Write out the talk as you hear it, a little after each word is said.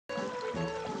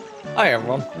Hi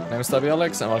everyone, my name is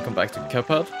Alex and welcome back to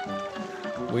Cuphead.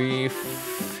 We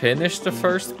finished the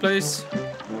first place.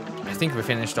 I think we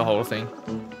finished the whole thing.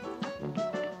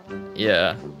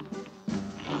 Yeah.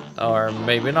 Or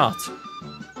maybe not.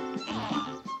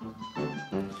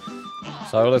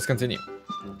 So let's continue.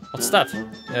 What's that?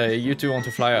 You two want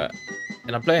to fly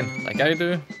in a plane, like I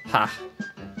do? Ha!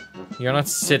 You're not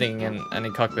sitting in any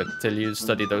cockpit till you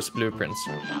study those blueprints.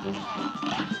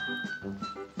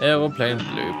 Yeah, we're playing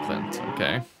blueprint,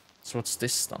 okay. So what's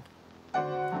this then?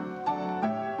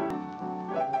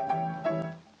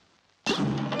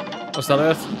 Was that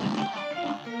it?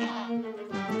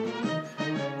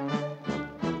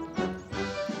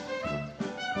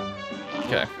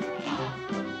 Okay.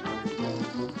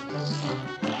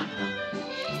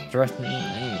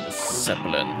 Threatening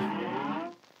Zeppelin.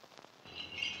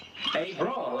 A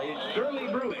brawl is surely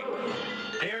brewing.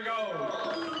 Here goes.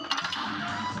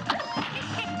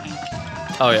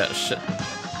 Oh yeah, shit.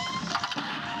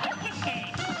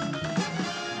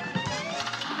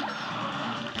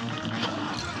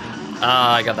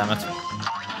 Ah, goddammit.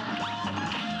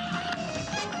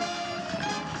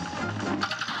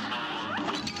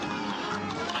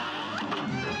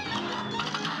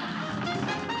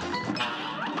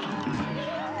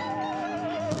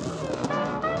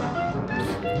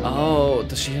 Oh,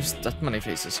 does she have that many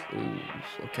faces? Ooh,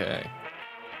 okay.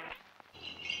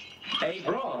 A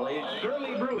brawl is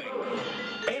surely brewing.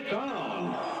 It's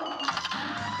on.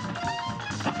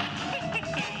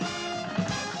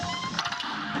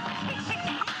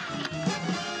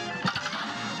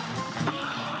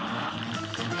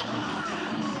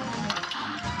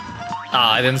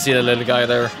 Ah, I didn't see the little guy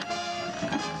there.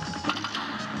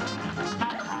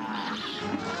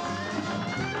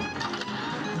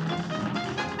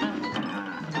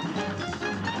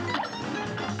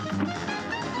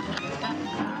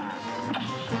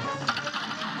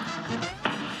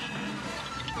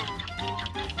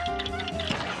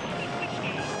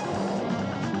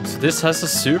 So this has a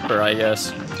super, I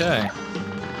guess. Okay.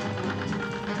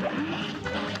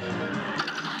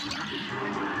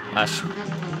 Ash.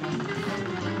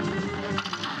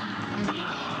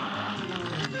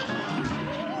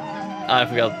 I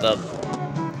forgot that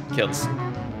kills.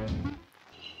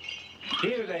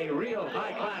 Here's a real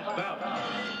high-class bout.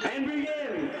 And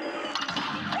begin.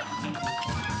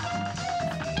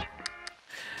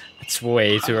 It's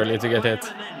way too early to get hit.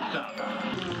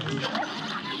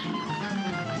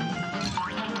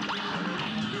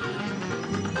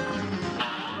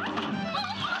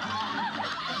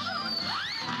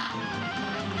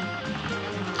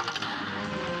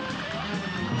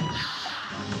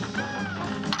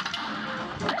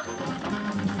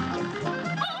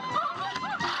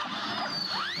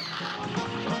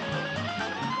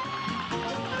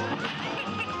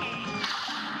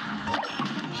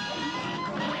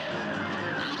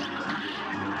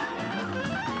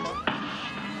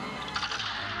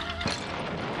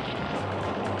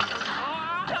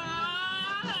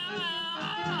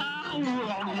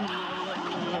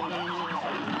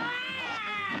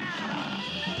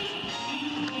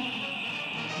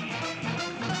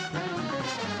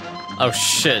 Oh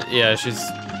shit, yeah, she's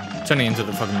turning into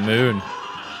the fucking moon.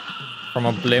 From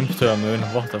a blimp to a moon,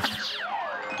 what the f...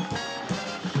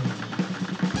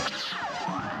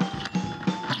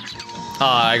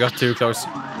 Ah, I got too close.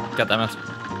 God damn it.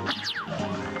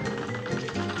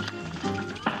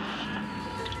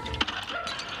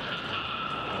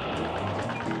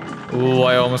 Ooh,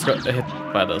 I almost got hit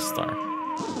by the star.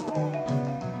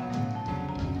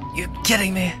 You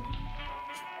kidding me?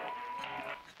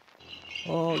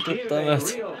 Oh, god damn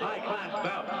it. Real high-class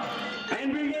bout.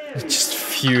 And begin. Just a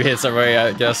few hits away,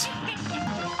 I guess.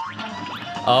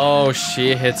 Oh,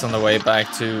 she hits on the way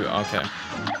back too. Okay.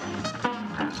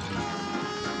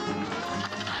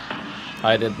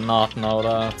 I did not know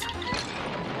that.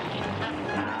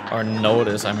 Or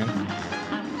notice, I mean.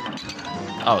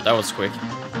 Oh, that was quick.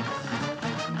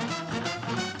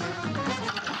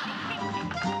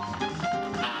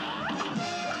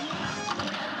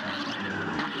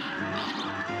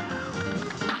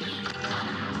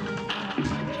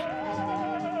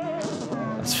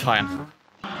 That's fine.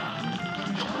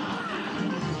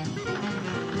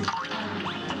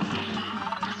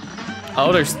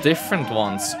 Oh, there's different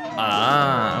ones.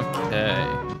 Ah, okay.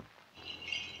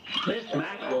 This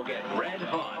match will get red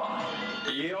hot.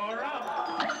 You're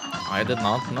up. I did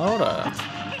not know that.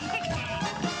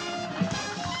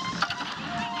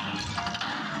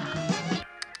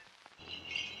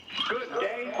 Good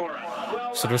day for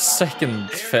us. So the second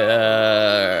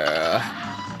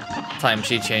time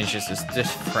she changes is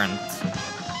different.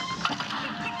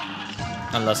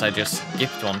 Unless I just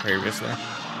skipped one previously.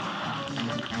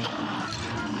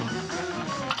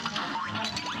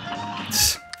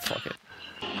 Fuck it.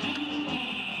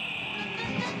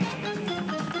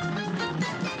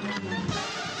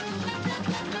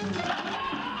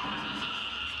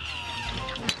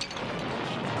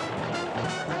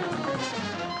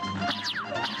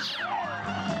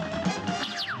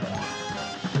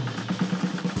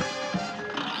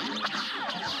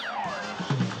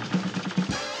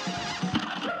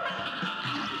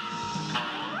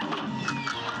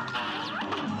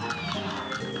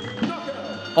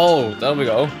 Oh, there we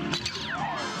go.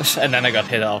 And then I got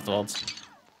hit afterwards.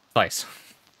 Twice.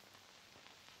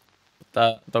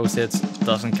 Those hits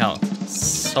doesn't count.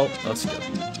 So that's good.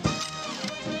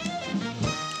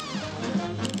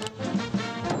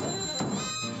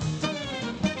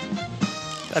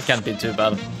 That can't be too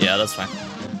bad. Yeah, that's fine.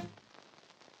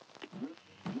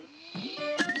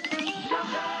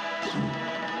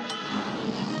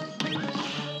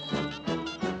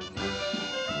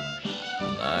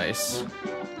 Nice.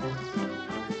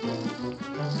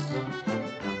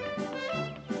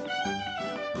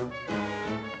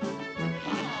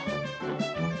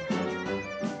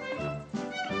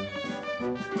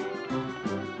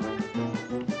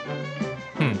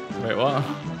 Wait, what?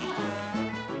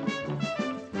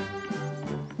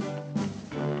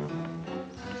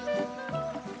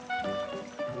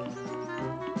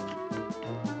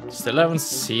 Still haven't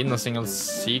seen a single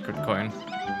secret coin.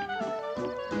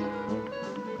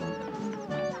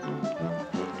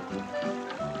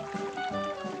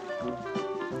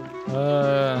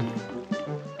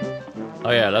 Oh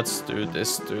yeah, let's do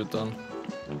this dude then.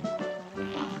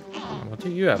 What do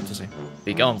you have to say?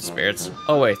 Be gone, spirits.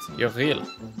 Oh wait, you're real.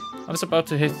 I was about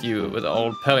to hit you with the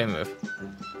old parry move.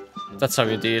 That's how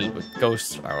you deal with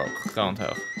ghosts around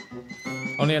here.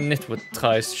 Only a nitwit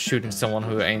tries shooting someone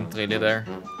who ain't really there.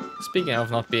 Speaking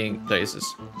of not being places,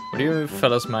 would you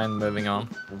fellas mind moving on?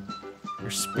 You're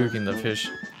spooking the fish.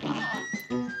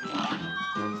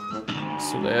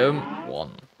 So there,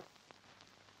 one.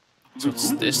 So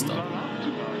what's this then?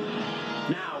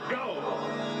 Now go!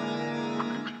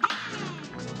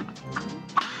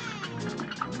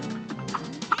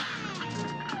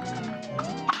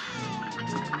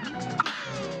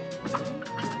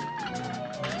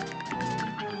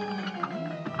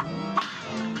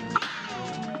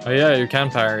 Oh yeah, you can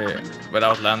parry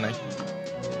without landing.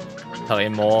 Parry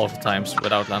more of the times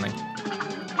without landing.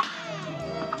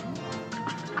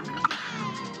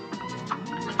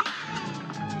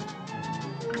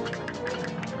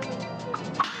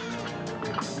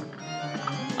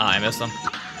 Ah, I missed them.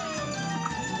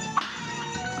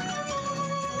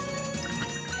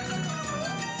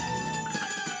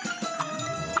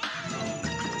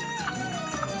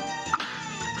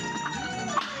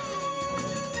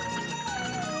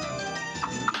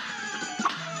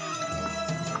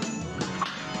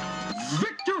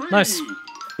 Nice.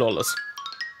 Flawless.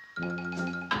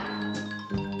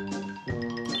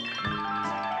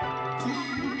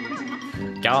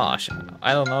 Gosh,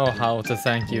 I don't know how to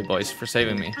thank you boys for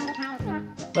saving me.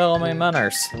 Where are my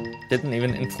manners? Didn't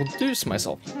even introduce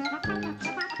myself.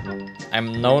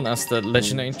 I'm known as the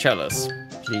legendary Chalice.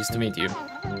 Pleased to meet you.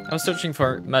 I was searching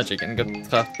for magic and got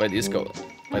trapped by those ghosts.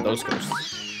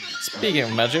 Speaking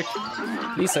of magic,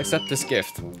 please accept this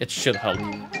gift. It should help.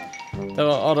 There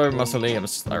are other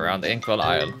mausoleums around the Inkwell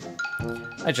Isle.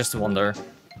 I just wonder.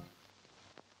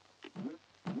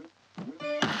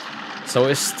 So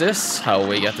is this how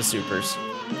we get the supers?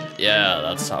 Yeah,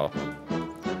 that's how.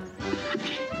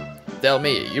 Tell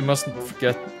me, you mustn't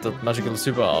forget that magical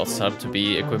super arts have to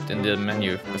be equipped in the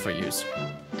menu before use.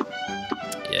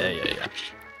 Yeah.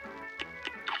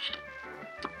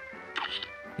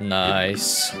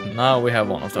 Nice. Now we have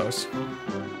one of those.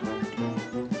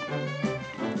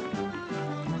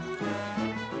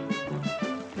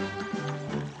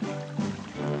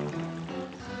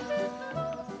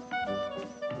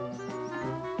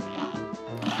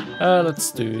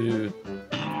 Let's do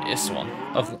this one.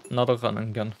 Another run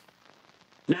and gun.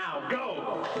 Now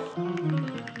go!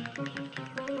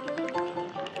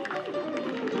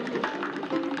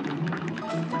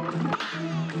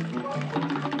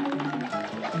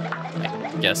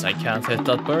 I guess I can't hit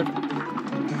that bird.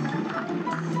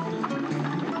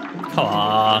 Come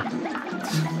on.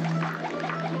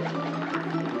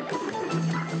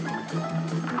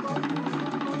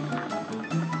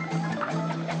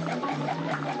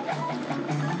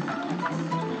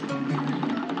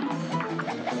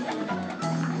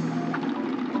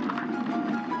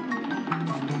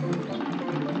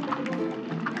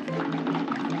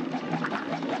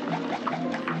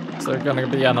 Is there gonna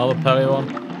be another parry one?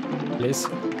 Please.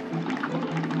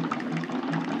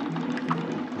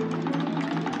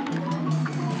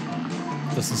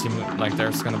 Doesn't seem like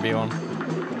there's gonna be one.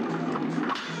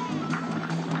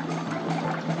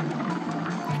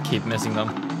 I keep missing them.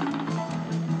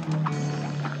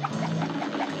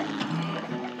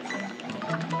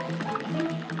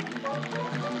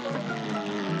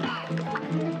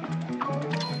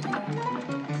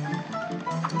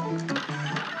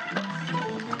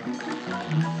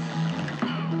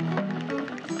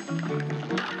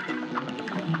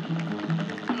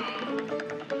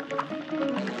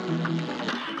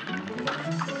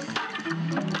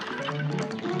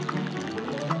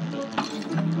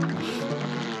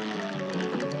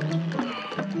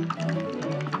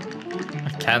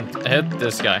 Can't hit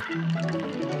this guy.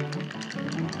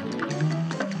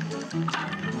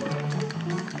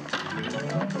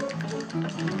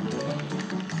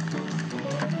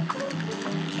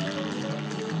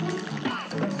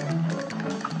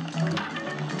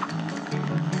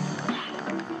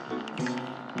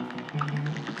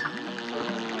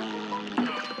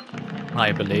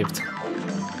 I believed.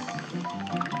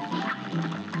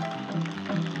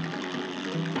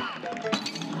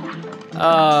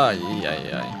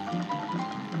 Yeah.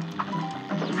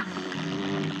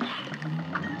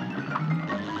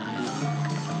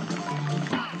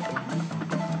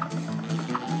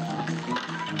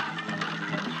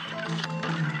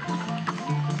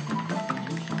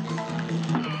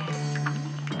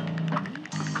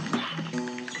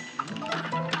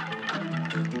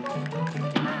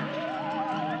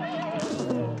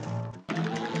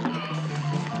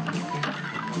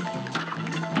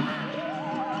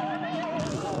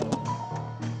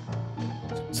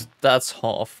 That's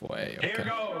halfway, okay. Here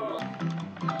goes.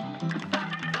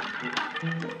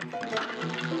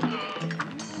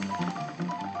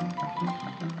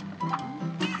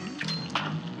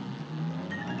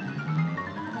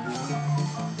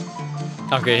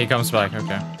 Okay, he comes back,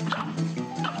 okay.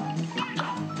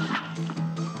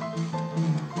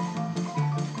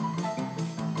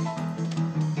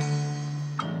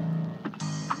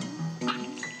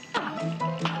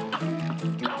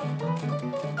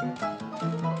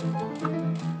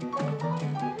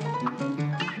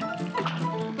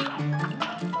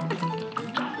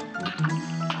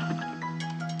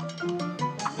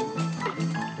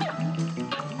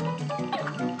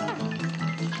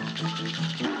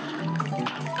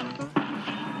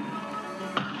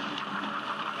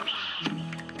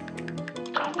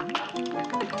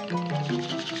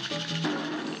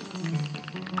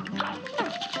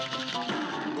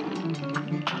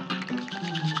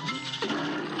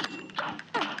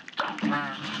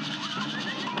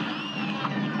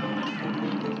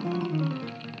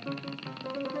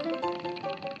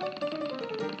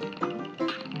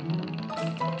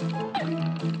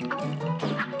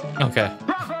 Okay.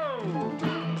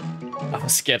 I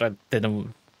was scared I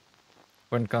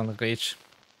weren't gonna reach.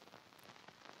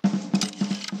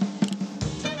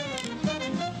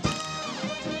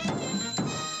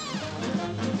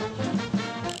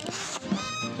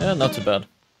 Yeah, not too bad.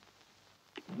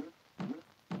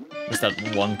 Just that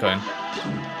one coin.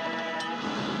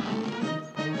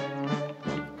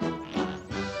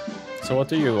 So what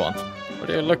do you want? What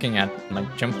are you looking at, my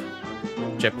chimp?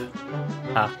 Chip.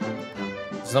 Ah.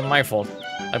 It's not my fault.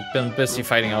 I've been busy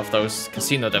fighting off those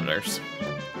casino devils.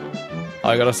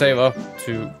 I gotta save up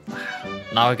to...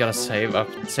 Now I gotta save up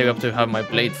to have my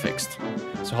blade fixed.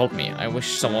 So help me. I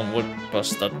wish someone would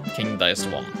bust that King Dice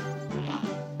one.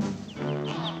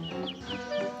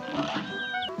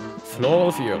 Floor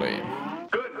of Fury.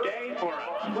 Good day for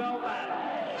us. Well,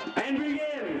 and begin.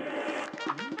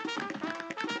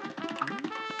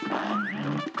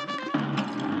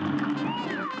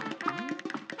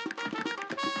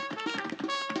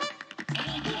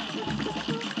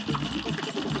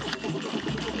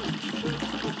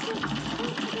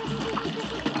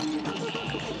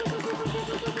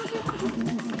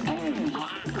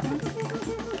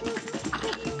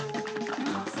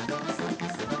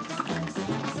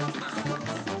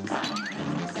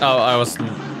 Oh, I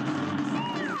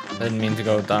didn't mean to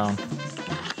go down.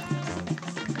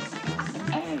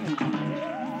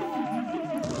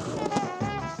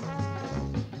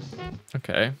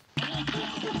 Okay.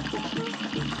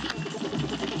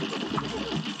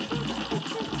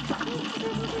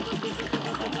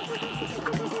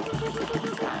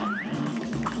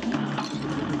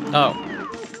 Oh.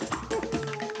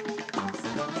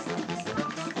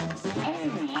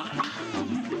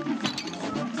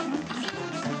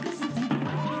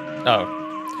 Oh.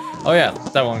 Oh yeah,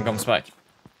 that one comes back.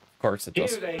 Of course it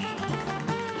does.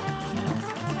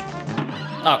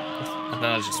 Oh, and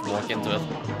then I just walk into it.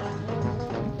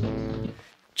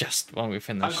 Just when we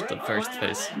finish the first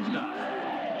phase.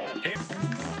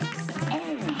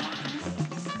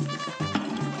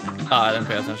 Ah, I didn't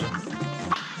pay attention.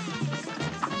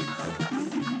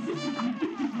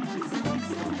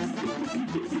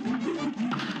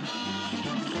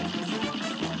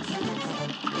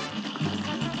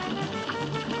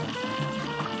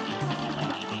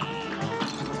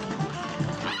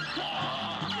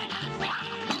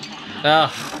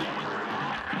 Ah.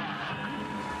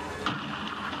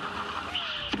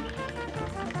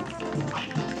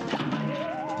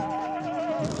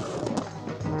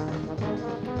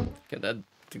 Okay, that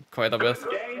did quite a bit.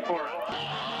 Day for us.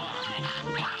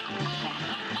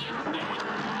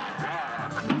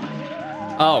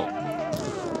 Oh.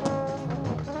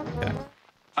 Okay.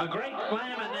 A great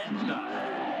slam and then some.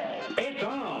 It's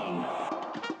on.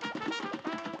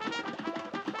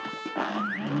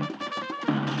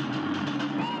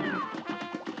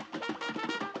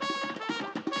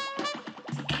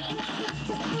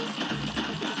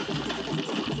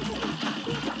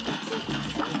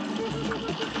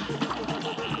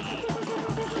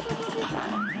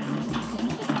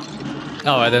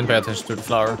 Oh, I didn't pay attention to the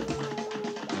flower.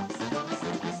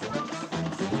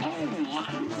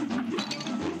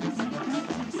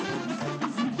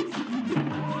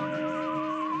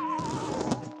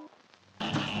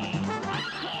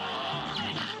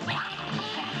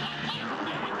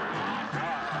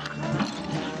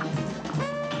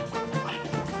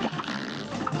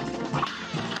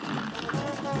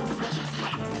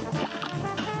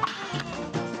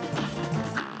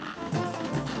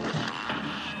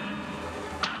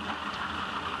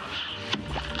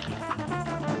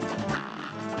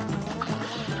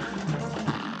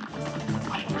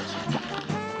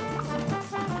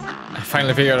 I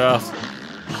finally figured out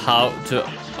how to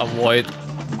avoid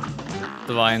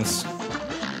the vines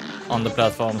on the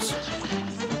platforms.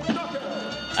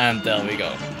 And there we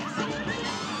go.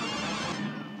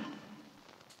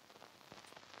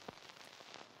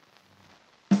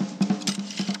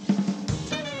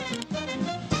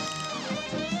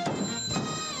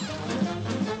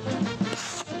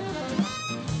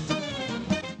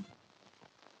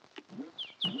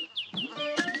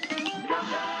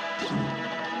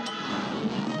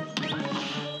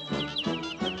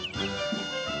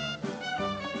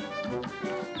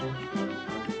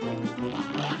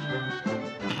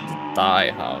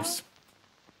 Die house.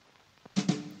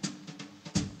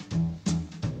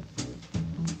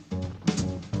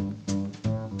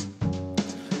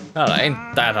 Well,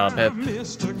 ain't that a pip?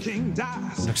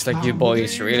 Looks like you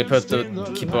boys really put the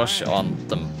kibosh on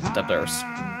the debtors.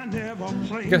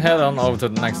 You can head on over to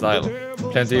the next aisle.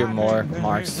 Plenty more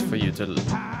marks for you to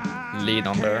lean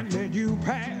on there.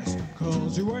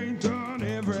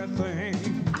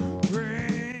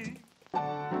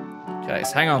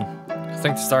 Guys, hang on. I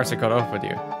think the stars are caught up with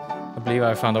you. I believe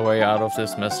I found a way out of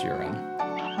this mess you're in.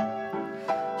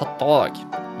 Hot dog,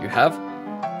 you have?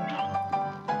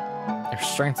 Your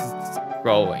strength is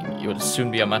growing. You will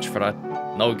soon be a match for that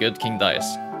no good King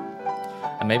Dice.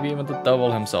 And maybe even the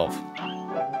devil himself.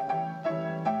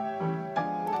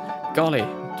 Golly,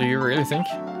 do you really think?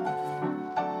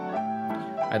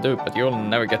 I do, but you'll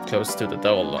never get close to the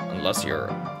devil unless you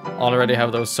already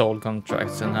have those soul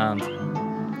contracts in hand.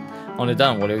 Only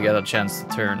then will you get a chance to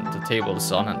turn the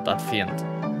tables on that fiend.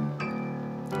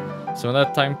 So when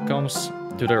that time comes,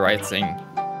 do the right thing.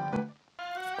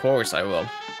 Of course I will.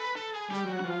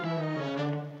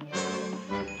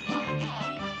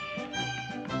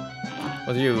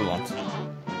 What do you want?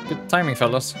 Good timing,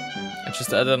 fellas. I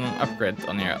just added an upgrade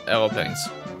on your aeroplanes.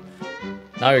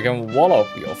 Now you can wall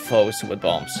up your foes with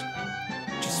bombs.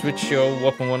 Just switch your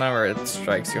weapon whenever it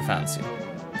strikes your fancy.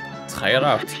 Try it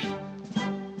out.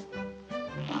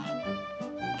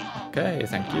 Okay,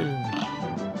 thank you.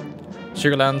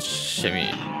 Sugarland Shimmy.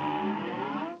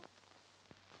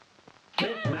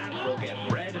 This match will get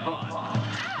red hot.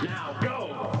 Now go!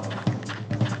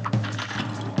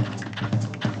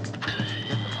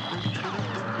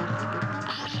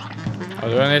 Oh,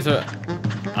 do I need to...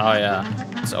 Oh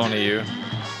yeah, it's only you.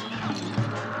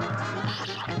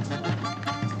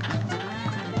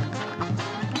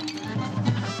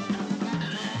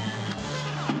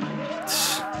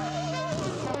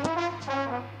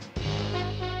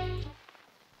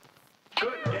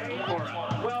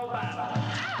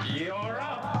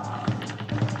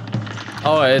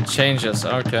 Oh, it changes.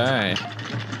 Okay.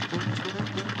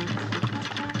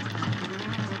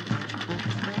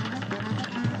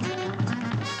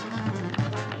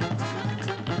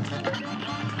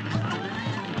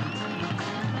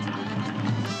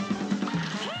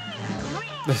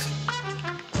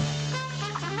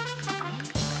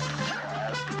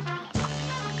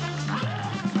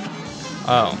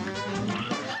 Oh.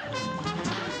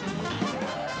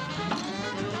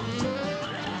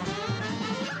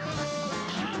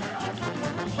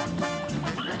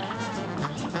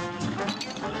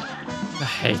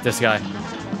 hate this guy.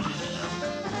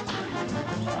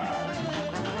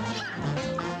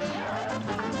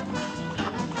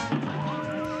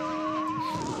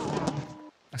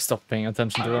 I stopped paying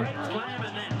attention to them.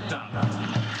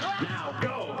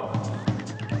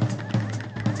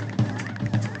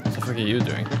 What the fuck are you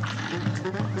doing?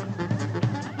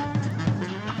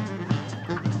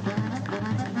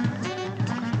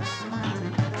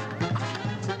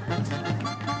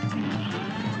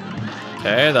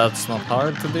 Okay, that's not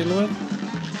hard to deal with.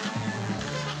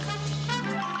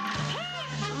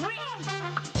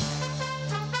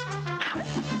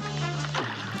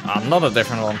 Another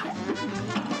different one.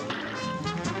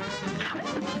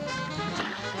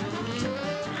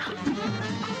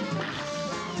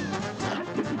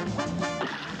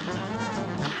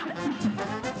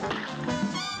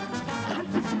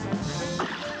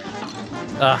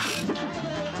 Ah.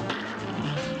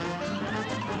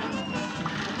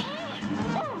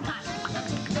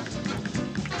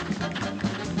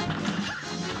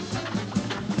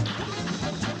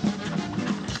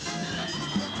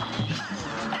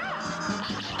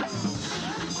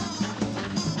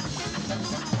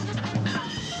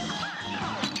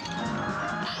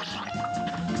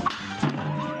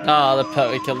 Ah, the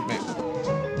parry killed me.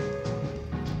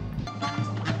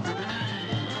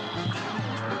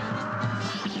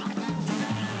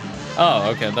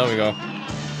 Oh, okay, there we go.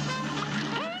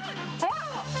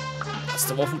 That's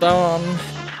the waffle down.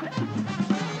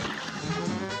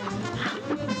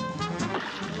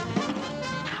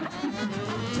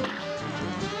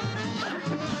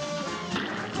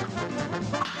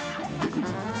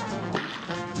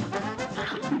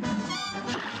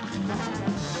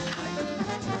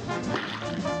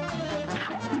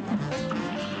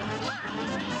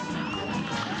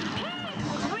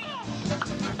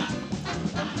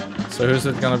 So who's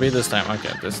it gonna be this time?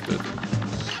 Okay, this dude.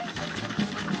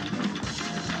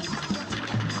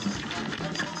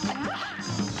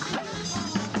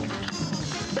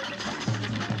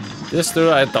 This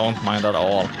dude I don't mind at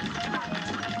all.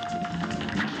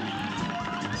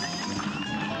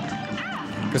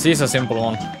 Because he's a simple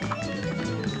one.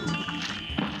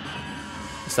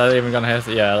 Is that even gonna hit?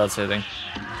 Yeah, that's hitting.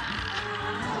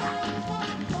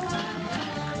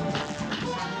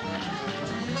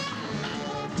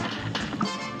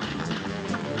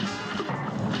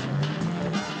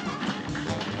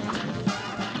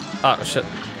 Oh shit.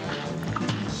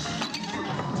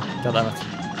 God damn it.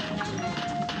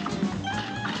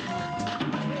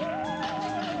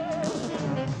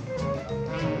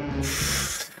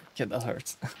 Okay, that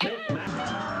hurts.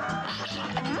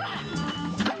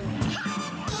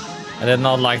 I did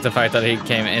not like the fact that he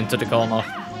came into the corner.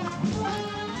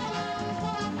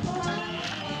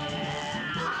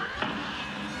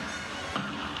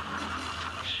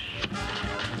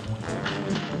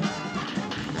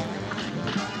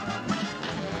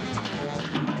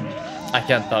 I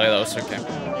can't parry those, okay.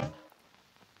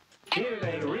 Here's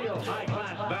a real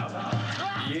high-class bout.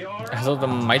 I thought there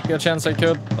might be a chance I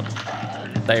could, but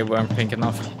they weren't pink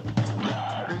enough.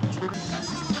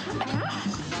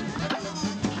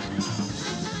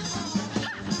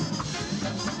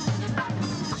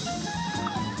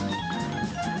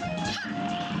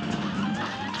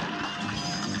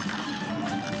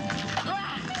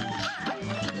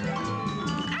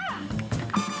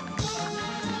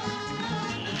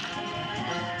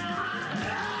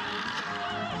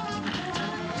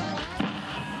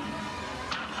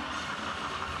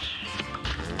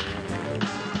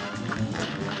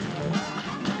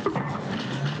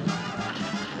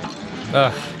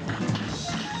 Ugh.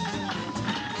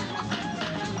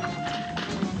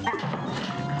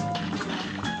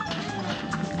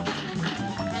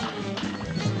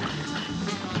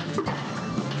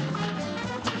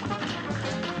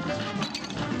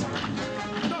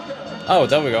 Oh,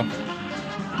 there we go.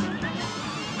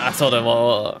 I thought there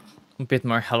was a bit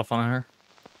more health on her.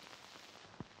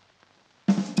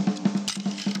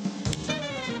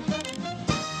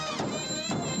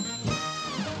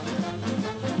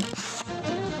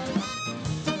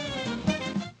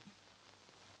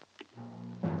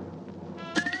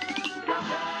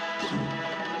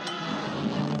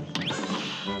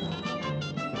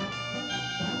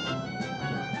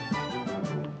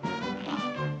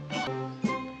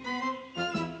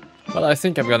 Well, I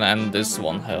think I'm gonna end this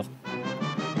one here.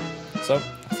 So,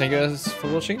 thank you guys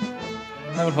for watching.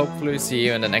 I will hopefully see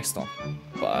you in the next one.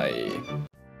 Bye.